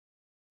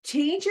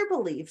change your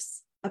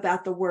beliefs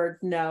about the word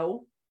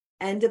no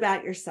and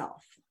about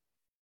yourself.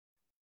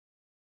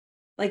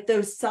 Like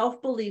those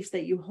self-beliefs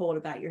that you hold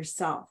about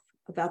yourself,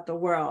 about the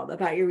world,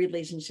 about your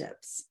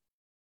relationships,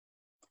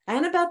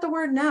 and about the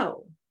word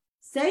no.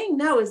 Saying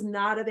no is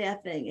not a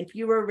bad thing. If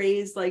you were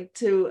raised like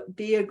to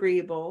be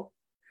agreeable,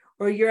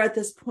 or you're at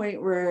this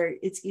point where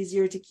it's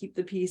easier to keep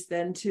the peace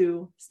than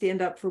to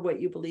stand up for what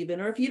you believe in,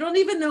 or if you don't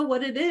even know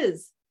what it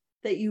is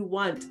that you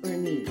want or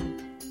need.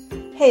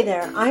 Hey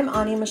there, I'm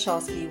Ani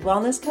Michalski,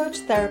 wellness coach,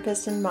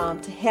 therapist, and mom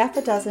to half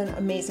a dozen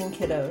amazing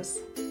kiddos.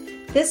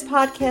 This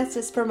podcast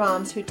is for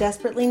moms who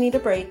desperately need a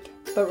break,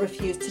 but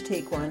refuse to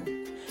take one.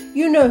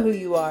 You know who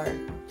you are.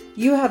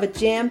 You have a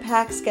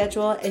jam-packed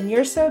schedule and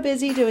you're so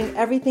busy doing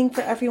everything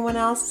for everyone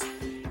else,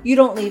 you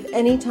don't leave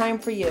any time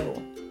for you.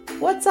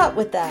 What's up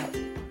with that?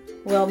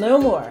 Well, no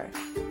more.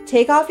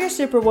 Take off your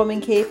Superwoman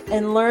cape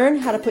and learn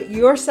how to put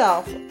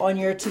yourself on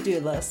your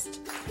to-do list.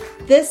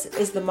 This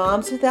is the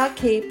Moms Without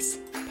Capes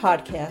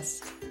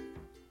podcast.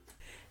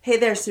 Hey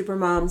there,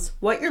 Supermoms.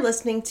 What you're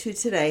listening to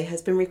today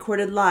has been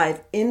recorded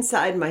live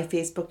inside my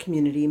Facebook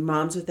community,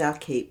 Moms Without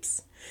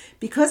Capes.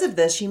 Because of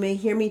this, you may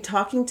hear me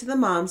talking to the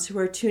moms who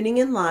are tuning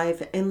in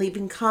live and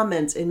leaving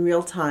comments in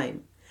real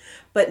time.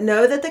 But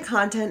know that the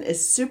content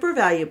is super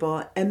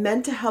valuable and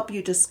meant to help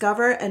you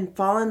discover and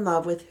fall in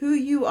love with who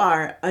you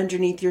are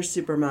underneath your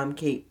Supermom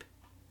cape.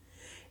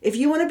 If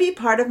you want to be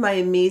part of my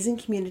amazing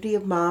community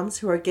of moms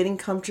who are getting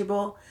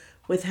comfortable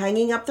with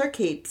hanging up their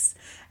capes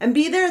and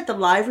be there at the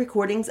live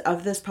recordings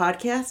of this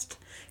podcast,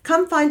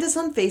 come find us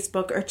on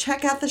Facebook or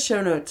check out the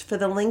show notes for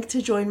the link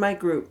to join my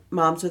group,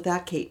 Moms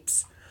Without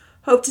Capes.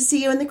 Hope to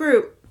see you in the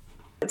group.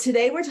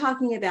 Today we're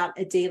talking about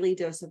a daily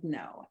dose of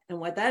no. And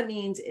what that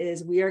means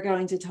is we are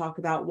going to talk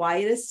about why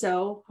it is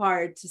so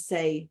hard to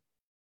say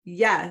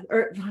yes,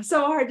 or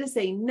so hard to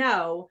say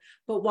no,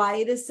 but why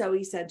it is so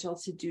essential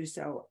to do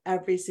so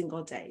every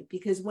single day.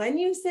 Because when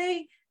you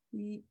say,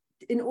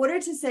 in order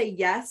to say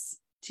yes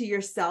to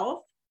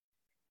yourself,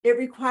 it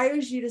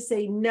requires you to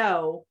say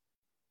no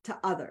to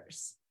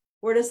others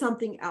or to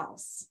something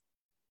else.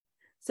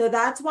 So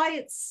that's why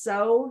it's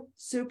so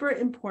super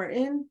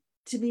important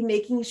to be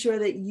making sure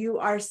that you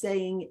are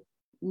saying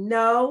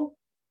no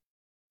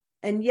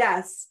and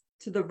yes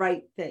to the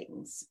right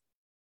things.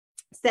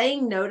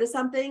 Saying no to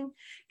something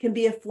can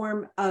be a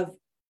form of,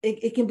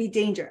 it can be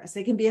dangerous.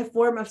 It can be a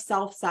form of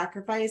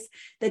self-sacrifice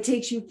that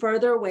takes you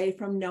further away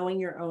from knowing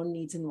your own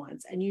needs and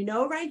wants. And you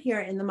know, right here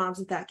in the Moms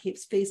Without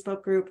Capes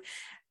Facebook group,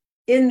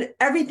 in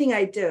everything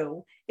I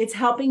do, it's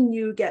helping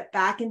you get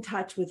back in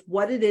touch with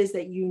what it is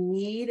that you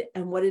need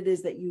and what it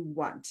is that you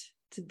want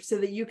so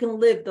that you can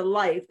live the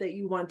life that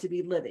you want to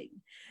be living.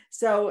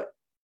 So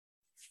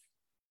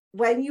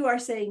when you are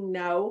saying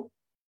no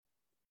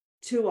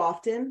too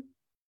often,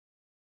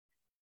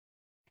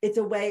 it's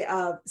a way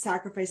of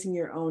sacrificing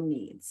your own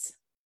needs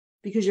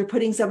because you're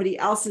putting somebody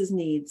else's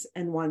needs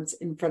and wants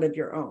in front of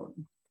your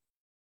own.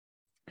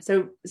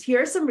 So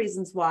here are some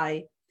reasons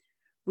why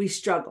we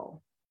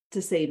struggle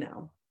to say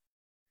no.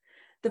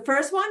 The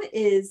first one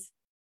is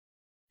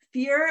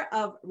fear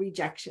of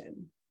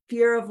rejection,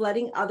 fear of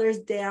letting others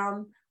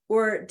down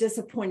or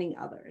disappointing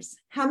others.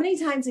 How many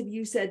times have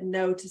you said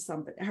no to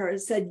somebody or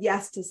said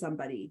yes to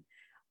somebody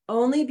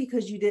only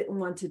because you didn't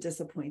want to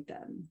disappoint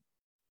them?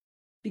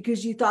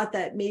 Because you thought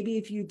that maybe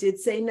if you did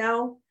say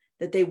no,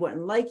 that they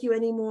wouldn't like you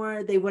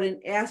anymore. They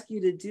wouldn't ask you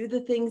to do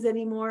the things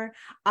anymore.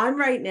 I'm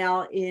right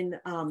now in,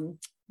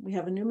 we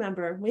have a new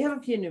member. We have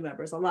a few new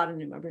members, a lot of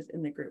new members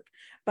in the group.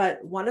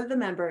 But one of the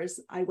members,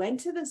 I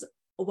went to this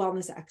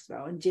wellness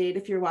expo. And Jade,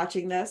 if you're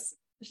watching this,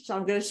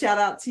 I'm going to shout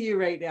out to you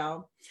right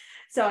now.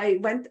 So I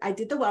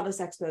did the wellness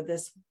expo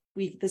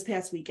this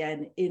past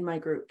weekend in my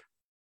group,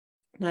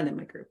 not in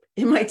my group,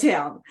 in my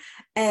town.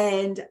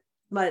 And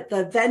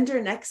the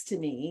vendor next to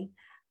me,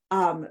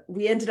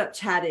 we ended up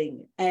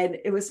chatting, and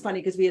it was funny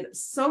because we had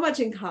so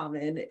much in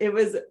common. It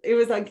was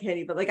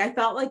uncanny, but like, I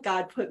felt like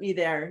God put me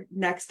there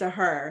next to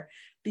her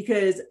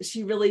because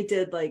she really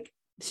did, like,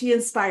 she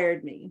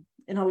inspired me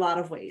in a lot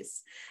of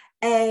ways.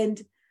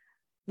 And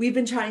we've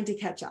been trying to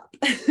catch up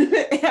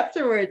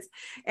afterwards,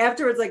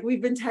 like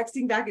we've been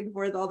texting back and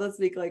forth all this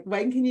week. Like,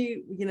 when can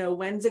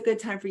when's a good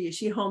time for you?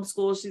 She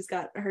homeschools. She's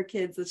got her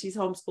kids that she's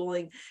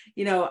homeschooling.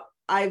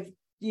 I've,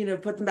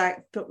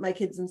 put my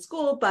kids in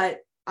school, but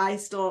I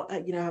still,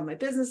 have my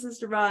businesses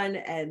to run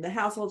and the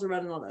household to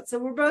run and all that. So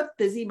we're both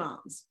busy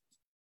moms.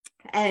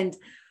 And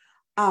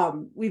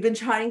we've been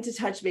trying to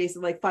touch base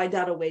and like find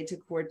out a way to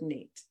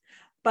coordinate.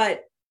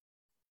 But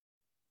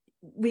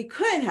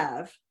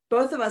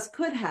both of us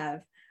could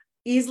have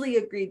easily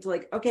agreed to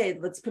like, okay,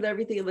 let's put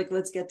everything, like,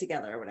 let's get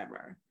together or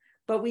whatever.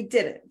 But we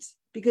didn't,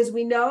 because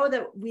we know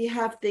that we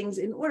have things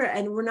in order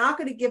and we're not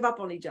going to give up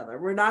on each other.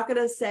 We're not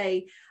going to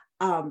say,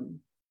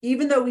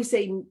 even though we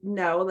say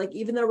no, like,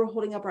 even though we're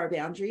holding up our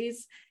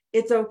boundaries,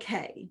 it's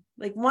okay.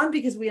 Like, one,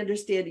 because we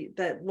understand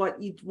that what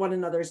one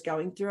another is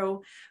going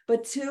through,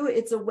 but two,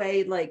 it's a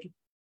way, like,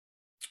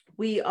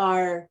 we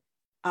are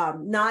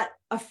not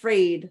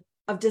afraid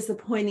of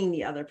disappointing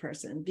the other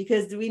person,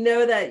 because we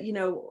know that,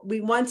 we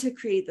want to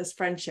create this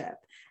friendship.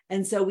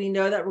 And so we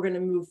know that we're going to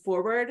move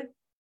forward.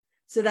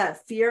 So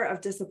that fear of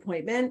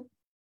disappointment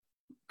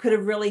could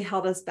have really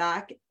held us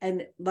back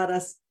and let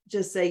us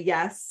just say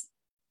yes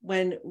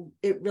when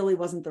it really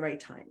wasn't the right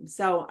time.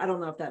 So I don't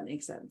know if that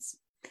makes sense.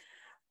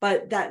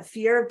 But that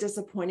fear of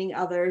disappointing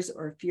others,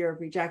 or fear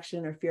of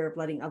rejection, or fear of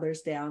letting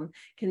others down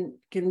can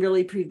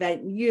really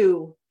prevent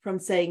you from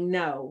saying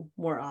no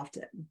more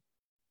often.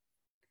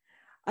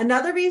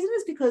 Another reason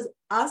is because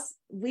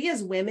we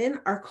as women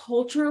are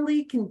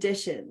culturally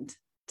conditioned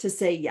to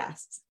say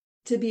yes,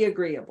 to be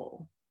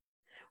agreeable.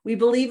 We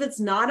believe it's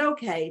not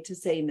okay to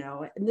say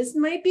no. And this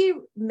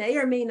may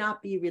or may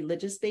not be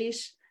religious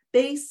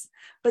base,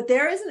 but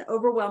there is an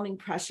overwhelming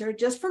pressure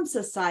just from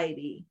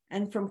society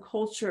and from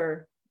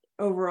culture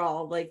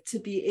overall, like to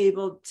be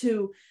able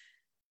to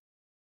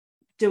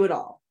do it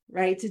all,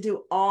 right? To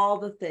do all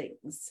the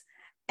things.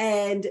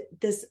 And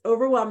this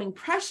overwhelming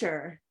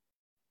pressure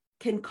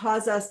can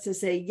cause us to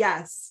say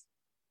yes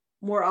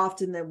more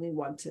often than we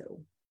want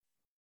to.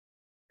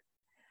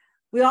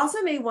 We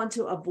also may want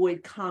to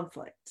avoid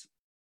conflict.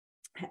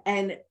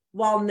 And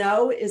while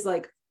no is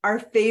like our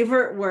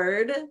favorite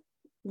word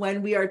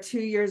when we are 2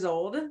 years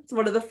old, it's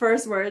one of the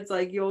first words,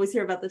 like you always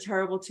hear about the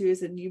terrible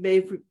twos, and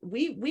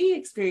we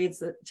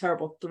experienced the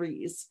terrible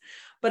threes,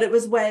 but it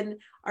was when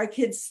our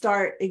kids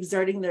start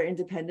exerting their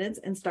independence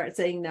and start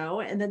saying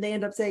no, and then they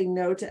end up saying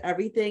no to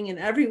everything and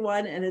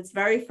everyone, and it's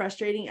very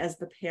frustrating as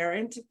the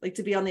parent, like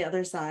to be on the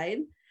other side.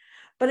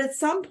 But at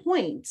some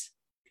point,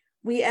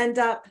 we end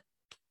up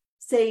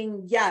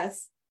saying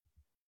yes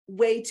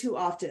way too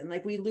often.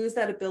 Like we lose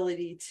that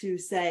ability to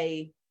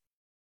say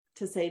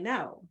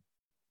no.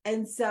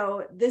 And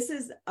so this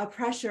is a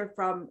pressure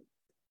from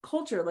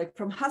culture, like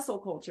from hustle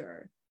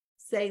culture,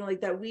 saying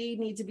like that we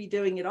need to be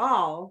doing it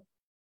all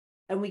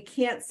and we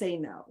can't say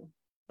no.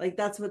 Like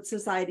that's what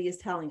society is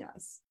telling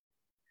us.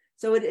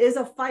 So it is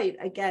a fight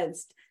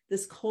against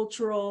this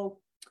cultural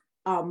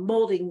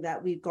molding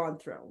that we've gone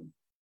through.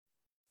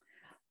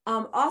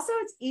 Also,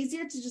 it's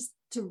easier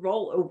to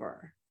roll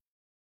over.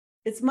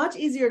 It's much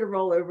easier to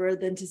roll over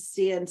than to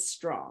stand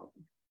strong,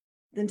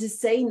 than to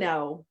say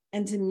no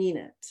and to mean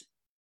it,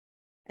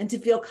 and to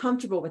feel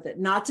comfortable with it,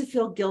 not to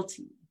feel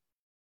guilty.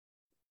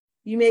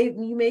 You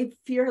may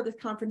fear the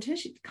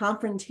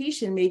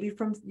confrontation maybe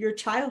from your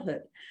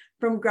childhood,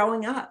 from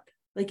growing up.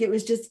 Like it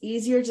was just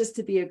easier just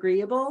to be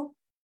agreeable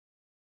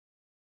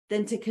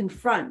than to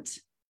confront,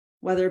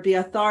 whether it be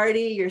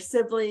authority, your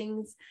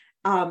siblings,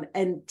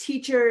 and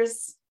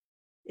teachers.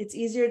 It's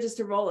easier just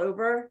to roll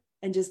over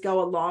and just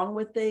go along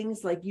with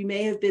things. Like you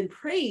may have been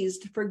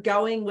praised for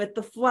going with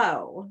the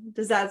flow.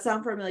 Does that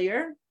sound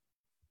familiar?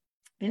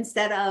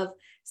 Instead of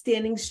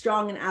standing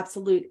strong and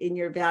absolute in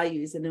your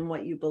values and in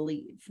what you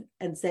believe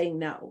and saying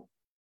no.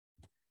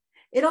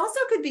 It also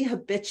could be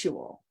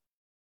habitual.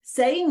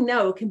 Saying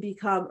no can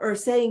become, or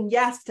saying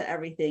yes to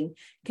everything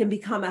can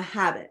become a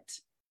habit.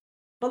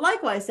 But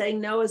likewise, saying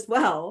no as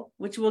well,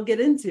 which we'll get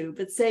into,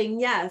 but saying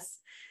yes,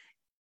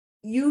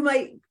 you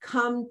might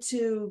come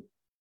to,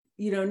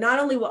 not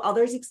only will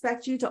others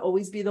expect you to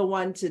always be the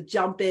one to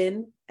jump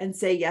in and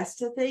say yes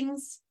to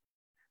things,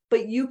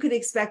 but you could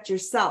expect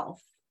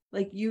yourself.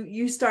 Like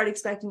you start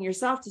expecting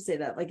yourself to say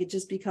that. Like it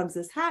just becomes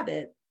this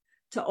habit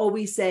to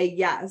always say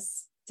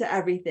yes to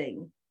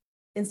everything,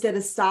 instead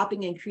of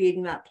stopping and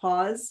creating that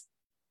pause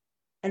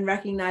and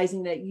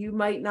recognizing that you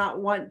might not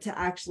want to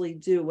actually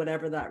do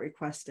whatever that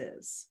request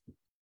is.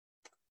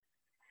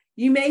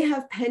 You may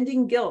have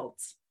pending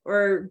guilt,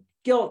 or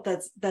guilt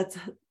that's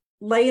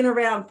laying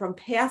around from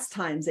past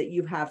times that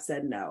you have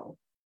said no.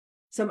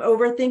 Some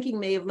overthinking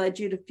may have led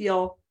you to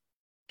feel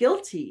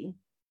guilty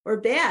or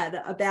bad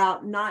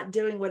about not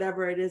doing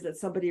whatever it is that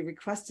somebody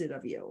requested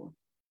of you.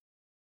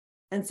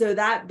 And so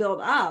that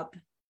build up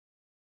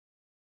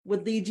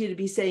would lead you to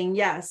be saying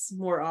yes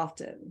more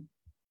often.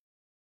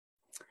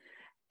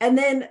 And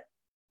then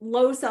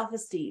low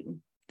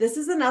self-esteem. This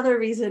is another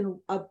reason,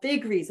 a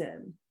big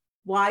reason,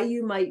 why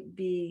you might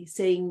be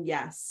saying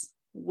yes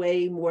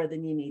way more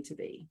than you need to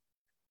be.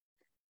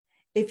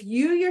 If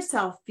you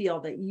yourself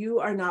feel that you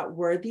are not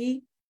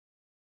worthy,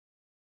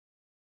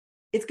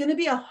 it's going to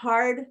be a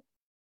hard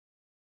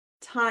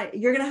time.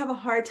 You're going to have a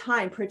hard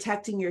time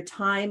protecting your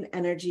time,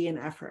 energy, and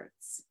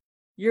efforts.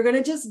 You're going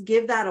to just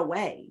give that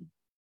away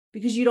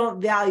because you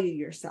don't value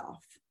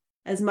yourself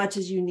as much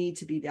as you need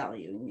to be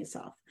valuing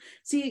yourself.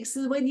 See,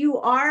 so when you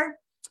are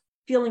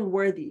feeling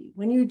worthy,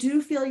 when you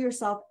do feel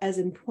yourself as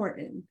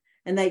important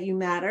and that you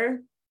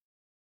matter,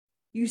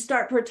 you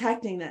start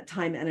protecting that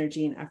time,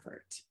 energy, and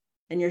effort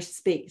and your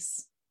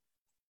space.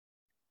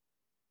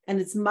 And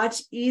it's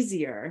much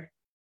easier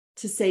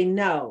to say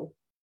no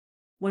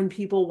when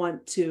people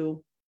want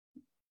to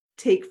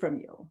take from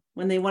you,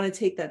 when they want to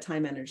take that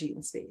time, energy,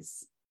 and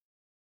space.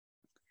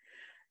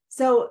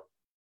 So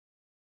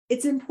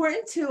it's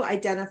important to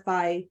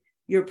identify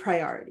your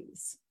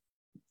priorities.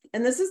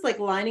 And this is like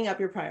lining up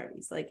your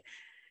priorities, like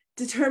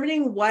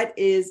determining what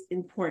is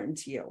important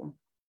to you.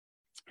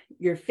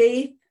 Your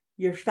faith,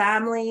 your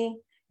family,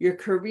 your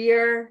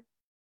career,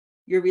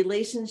 your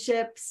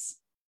relationships,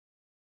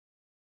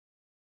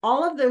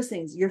 all of those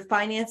things, your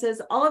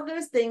finances, all of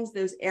those things,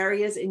 those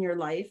areas in your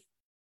life.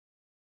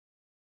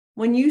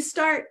 When you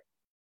start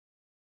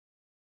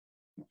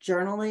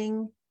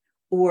journaling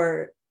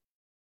or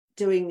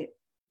doing,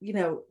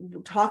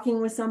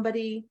 talking with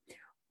somebody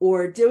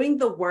or doing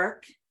the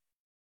work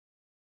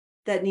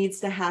that needs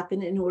to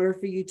happen in order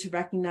for you to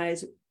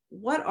recognize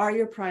what are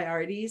your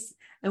priorities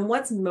and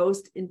what's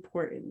most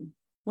important.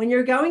 When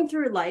you're going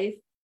through life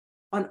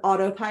on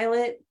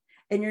autopilot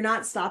and you're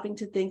not stopping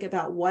to think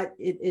about what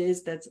it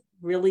is that's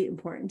really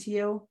important to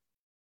you,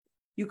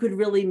 you could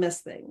really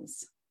miss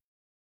things.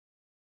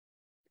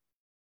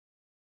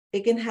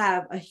 It can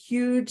have a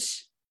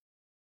huge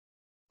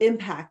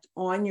impact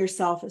on your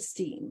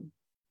self-esteem.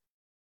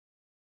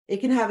 It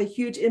can have a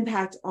huge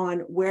impact on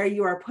where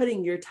you are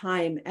putting your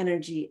time,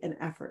 energy, and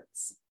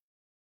efforts.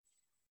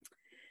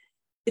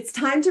 It's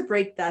time to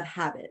break that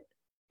habit.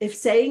 If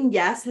saying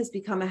yes has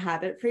become a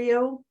habit for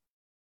you,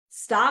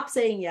 stop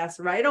saying yes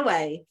right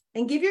away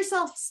and give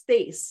yourself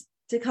space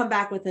to come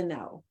back with a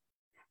no.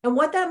 And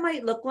what that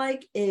might look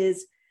like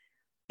is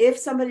if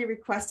somebody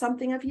requests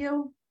something of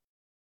you,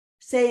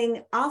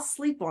 saying, I'll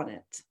sleep on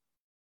it.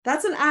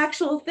 That's an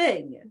actual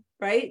thing,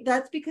 right?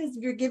 That's because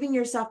you're giving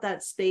yourself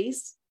that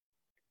space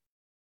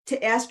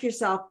to ask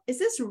yourself, is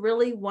this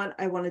really what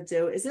I want to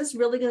do? Is this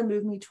really going to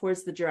move me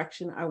towards the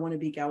direction I want to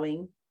be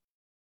going?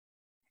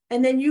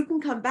 And then you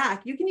can come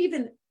back. You can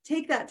even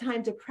take that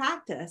time to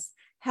practice.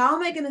 How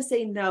am I going to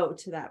say no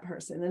to that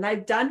person? And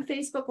I've done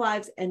Facebook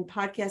Lives and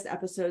podcast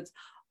episodes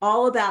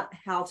all about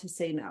how to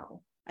say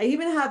no. I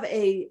even have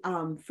a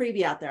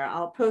freebie out there.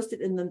 I'll post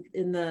it in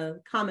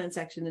the comment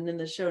section and in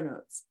the show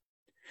notes.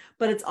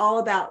 But it's all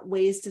about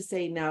ways to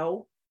say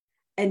no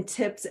and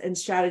tips and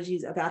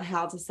strategies about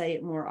how to say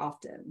it more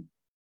often.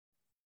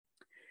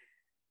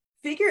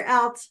 Figure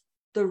out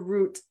the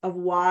root of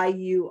why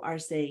you are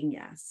saying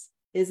yes.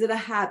 Is it a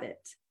habit?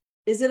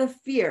 Is it a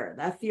fear,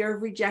 that fear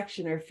of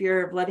rejection or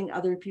fear of letting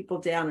other people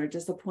down or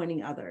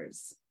disappointing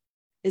others?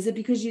 Is it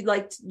because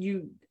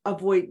you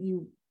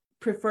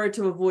prefer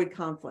to avoid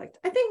conflict?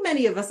 I think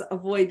many of us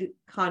avoid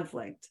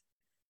conflict,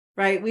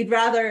 right? We'd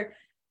rather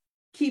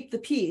keep the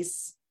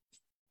peace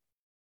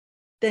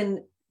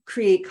than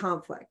create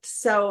conflict.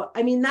 So,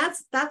 I mean,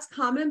 that's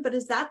common, but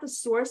is that the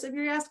source of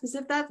your yes? Because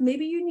if that,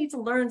 maybe you need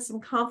to learn some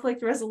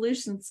conflict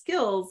resolution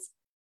skills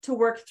to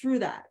work through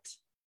that.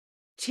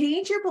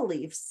 Change your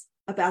beliefs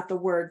about the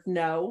word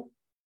no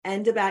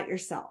and about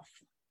yourself.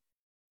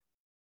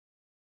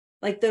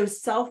 Like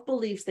those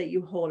self-beliefs that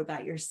you hold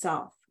about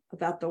yourself,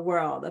 about the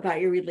world,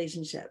 about your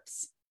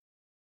relationships,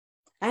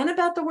 and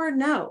about the word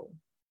no.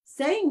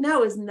 Saying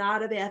no is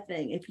not a bad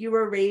thing. If you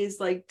were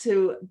raised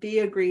to be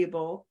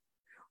agreeable,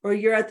 or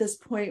you're at this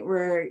point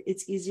where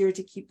it's easier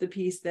to keep the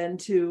peace than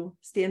to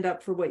stand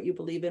up for what you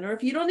believe in, or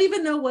if you don't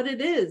even know what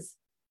it is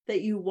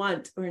that you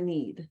want or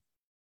need.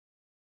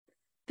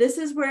 This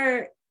is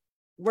where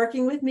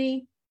working with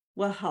me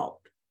will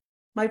help.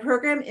 My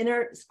program,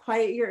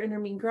 Quiet Your Inner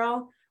Mean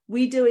Girl,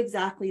 we do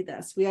exactly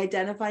this. We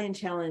identify and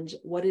challenge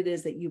what it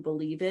is that you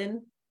believe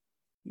in,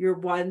 your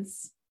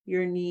wants,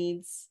 your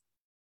needs,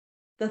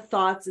 the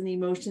thoughts and the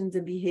emotions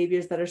and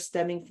behaviors that are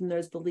stemming from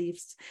those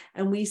beliefs.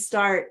 And we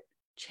start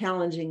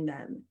challenging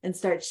them and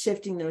start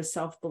shifting those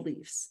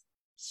self-beliefs,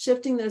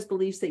 shifting those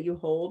beliefs that you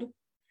hold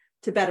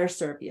to better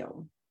serve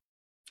you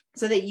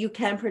so that you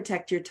can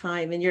protect your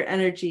time and your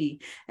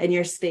energy and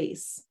your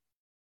space,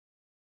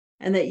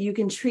 and that you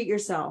can treat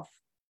yourself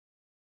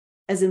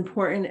as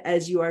important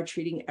as you are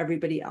treating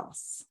everybody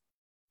else.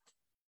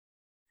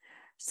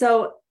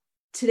 So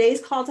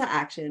today's call to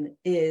action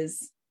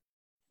is,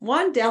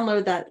 one,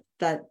 download that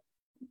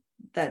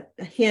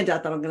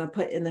handout that I'm going to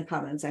put in the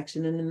comment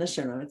section and in the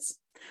show notes,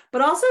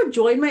 but also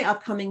join my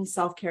upcoming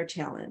self-care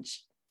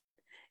challenge.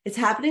 It's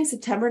happening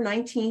September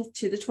 19th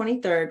to the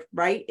 23rd,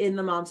 right in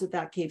the Moms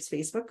Without Capes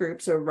Facebook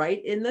group. So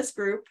right in this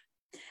group.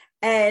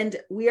 And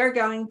we are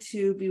going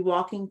to be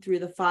walking through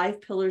the 5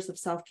 pillars of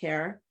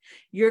self-care.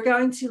 You're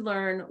going to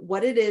learn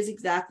what it is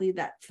exactly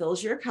that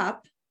fills your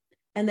cup,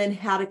 and then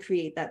how to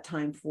create that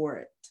time for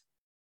it,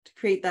 to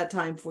create that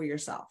time for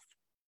yourself.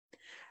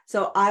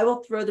 So I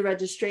will throw the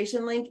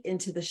registration link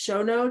into the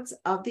show notes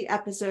of the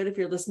episode if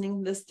you're listening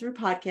to this through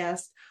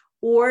podcast,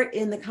 or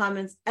in the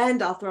comments,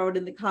 and I'll throw it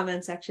in the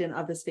comment section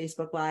of this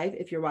Facebook Live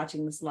if you're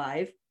watching this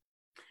live.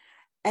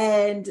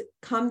 And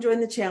come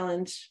join the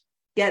challenge,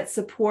 get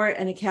support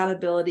and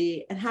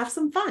accountability, and have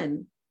some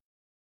fun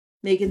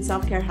making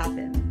self-care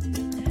happen.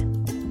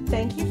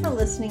 Thank you for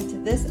listening to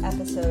this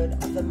episode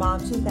of the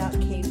Moms Without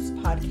Capes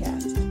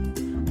podcast.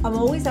 I'm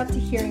always up to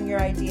hearing your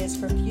ideas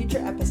for future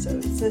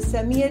episodes, so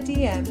send me a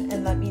DM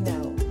and let me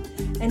know.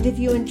 And if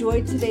you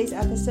enjoyed today's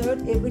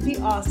episode, it would be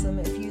awesome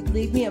if you'd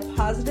leave me a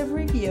positive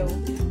review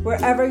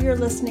wherever you're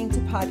listening to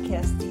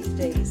podcasts these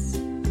days.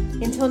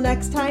 Until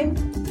next time,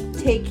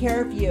 take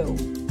care of you.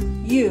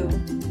 You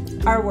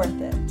are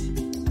worth it.